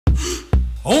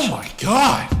Oh my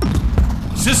god!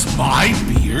 Is this my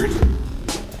beard?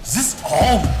 Is this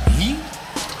all me?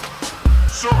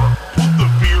 Sir, put the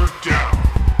beard down.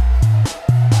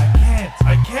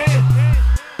 I can't.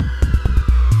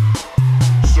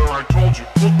 Sir, I told you,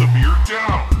 put the beard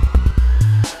down.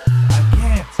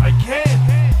 I can't.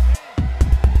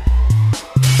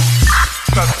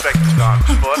 Suspect is on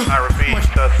foot. I repeat,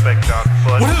 suspect on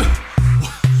foot.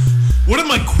 What did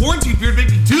my quarantine beard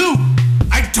make me do?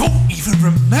 I don't even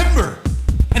remember.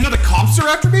 And now the cops are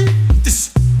after me? This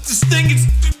thing is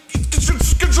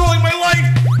controlling my life.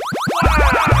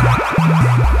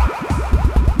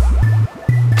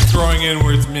 Growing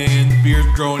inwards, man. The beard's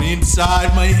growing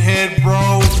inside my head,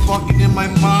 bro. It's fucking in my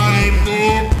mind,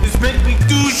 man. It's making me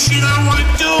do shit I don't want to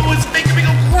do. It's making me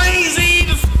go crazy.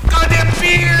 This goddamn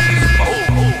beard.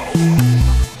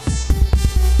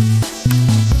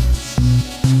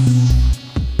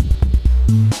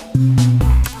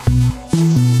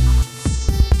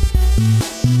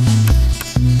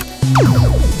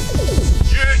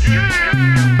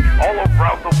 All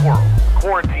around the world,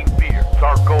 quarantine beards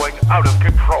are going out of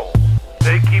control.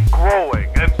 They keep growing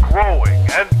and growing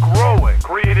and growing,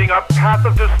 creating a path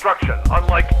of destruction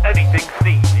unlike anything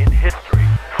seen in history.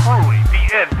 Truly, the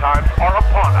end times are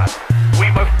upon us. We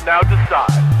must now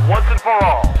decide, once and for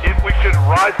all, if we should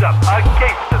rise up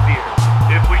against the beard,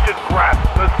 if we should grasp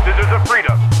the scissors of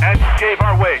freedom and shave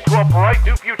our way to a bright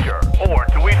new future, or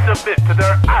do we submit to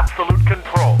their absolute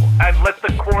control and let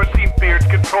the quarantine beards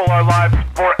control our lives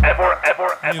forever,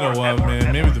 ever, ever. You know what,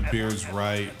 man? Maybe the beard's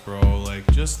right, bro. Like,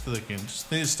 just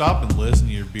stop and listen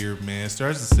to your beard, man. It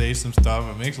starts to say some stuff.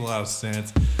 It makes a lot of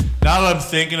sense. Now that I'm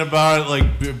thinking about it,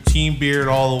 like, team beard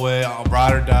all the way,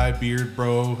 ride or die beard,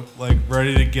 bro. Like,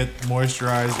 ready to get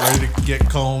moisturized, ready to get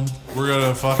combed. We're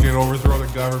gonna fucking overthrow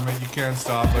the government. You can't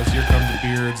stop us. Here come the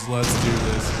beards. Let's do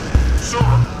this.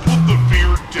 Sir,